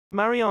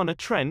Mariana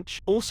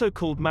Trench, also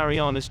called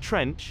Marianas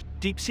Trench,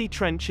 deep-sea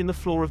trench in the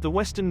floor of the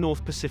western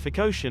North Pacific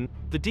Ocean,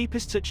 the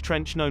deepest such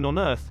trench known on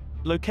Earth,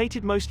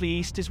 located mostly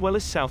east as well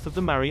as south of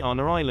the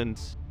Mariana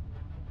Islands.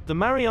 The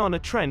Mariana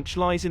Trench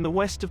lies in the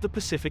west of the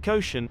Pacific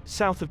Ocean,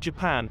 south of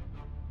Japan.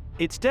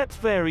 Its depth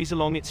varies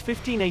along its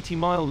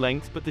 1580-mile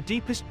length, but the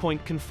deepest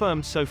point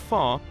confirmed so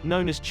far,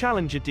 known as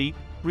Challenger Deep,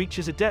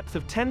 reaches a depth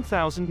of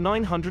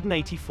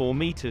 10,984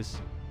 meters.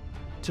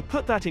 To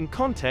put that in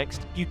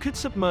context, you could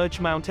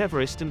submerge Mount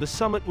Everest and the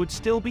summit would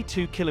still be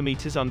 2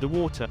 kilometers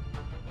underwater.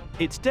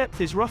 Its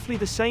depth is roughly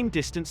the same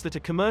distance that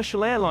a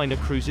commercial airliner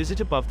cruises at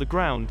above the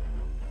ground.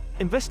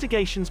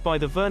 Investigations by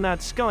the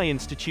Vernad Sky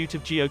Institute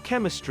of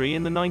Geochemistry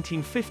in the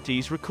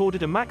 1950s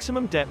recorded a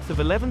maximum depth of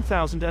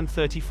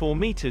 11,034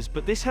 meters,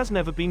 but this has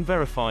never been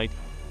verified.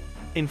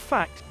 In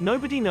fact,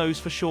 nobody knows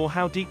for sure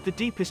how deep the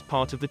deepest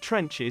part of the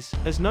trench is,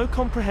 as no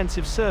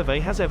comprehensive survey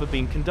has ever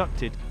been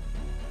conducted.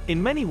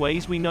 In many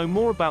ways we know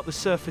more about the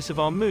surface of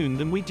our moon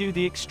than we do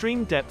the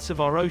extreme depths of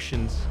our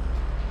oceans.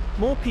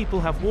 More people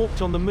have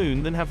walked on the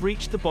moon than have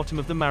reached the bottom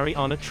of the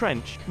Mariana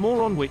Trench,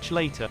 more on which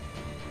later.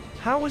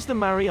 How was the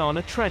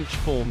Mariana Trench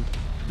formed?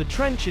 The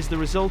trench is the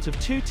result of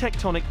two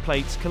tectonic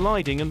plates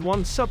colliding and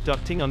one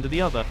subducting under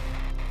the other.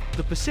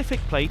 The Pacific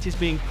plate is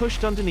being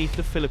pushed underneath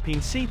the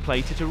Philippine Sea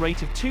plate at a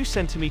rate of 2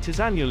 centimeters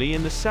annually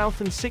in the south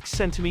and 6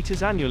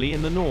 centimeters annually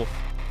in the north.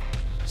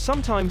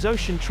 Sometimes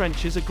ocean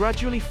trenches are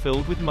gradually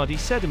filled with muddy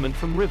sediment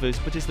from rivers,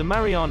 but as the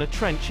Mariana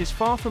Trench is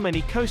far from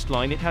any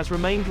coastline, it has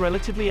remained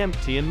relatively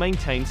empty and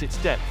maintains its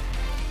depth.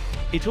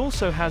 It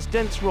also has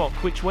dense rock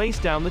which weighs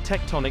down the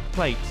tectonic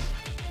plates.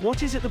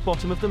 What is at the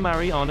bottom of the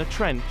Mariana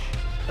Trench?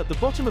 At the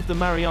bottom of the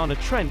Mariana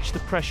Trench the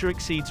pressure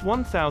exceeds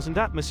 1,000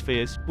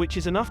 atmospheres, which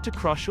is enough to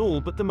crush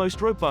all but the most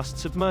robust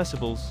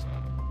submersibles.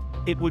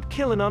 It would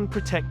kill an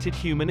unprotected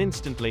human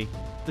instantly.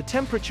 The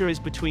temperature is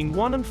between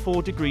 1 and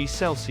 4 degrees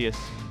Celsius.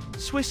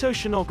 Swiss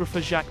oceanographer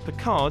Jacques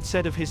Piccard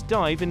said of his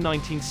dive in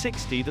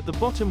 1960 that the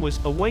bottom was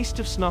a waste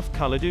of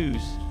snuff-colored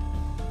ooze.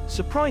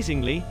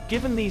 Surprisingly,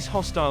 given these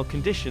hostile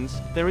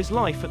conditions, there is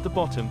life at the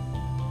bottom.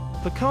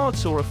 Piccard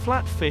saw a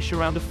flat fish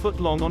around a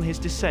foot long on his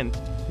descent,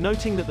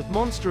 noting that the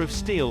monster of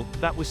steel,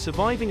 that was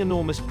surviving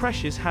enormous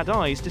pressures, had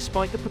eyes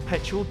despite the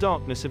perpetual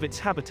darkness of its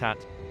habitat.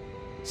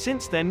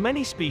 Since then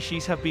many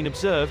species have been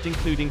observed,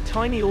 including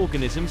tiny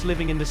organisms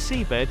living in the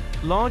seabed,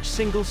 large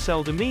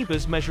single-celled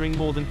amoebas measuring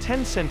more than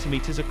 10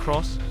 centimeters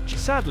across.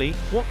 Sadly,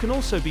 what can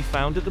also be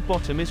found at the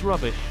bottom is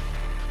rubbish.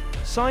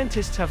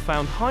 Scientists have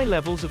found high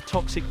levels of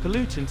toxic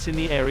pollutants in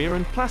the area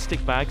and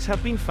plastic bags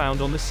have been found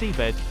on the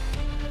seabed.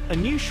 A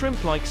new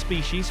shrimp-like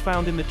species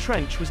found in the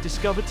trench was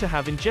discovered to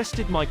have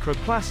ingested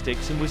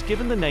microplastics and was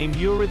given the name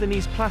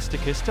Eurydhanes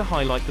plasticus to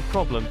highlight the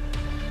problem.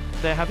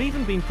 There have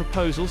even been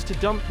proposals to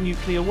dump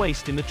nuclear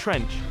waste in the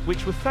trench,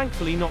 which were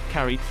thankfully not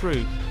carried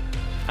through.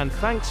 And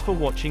thanks for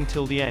watching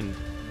till the end.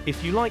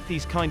 If you like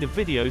these kind of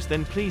videos,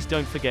 then please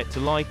don't forget to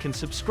like and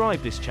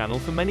subscribe this channel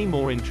for many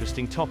more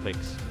interesting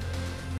topics.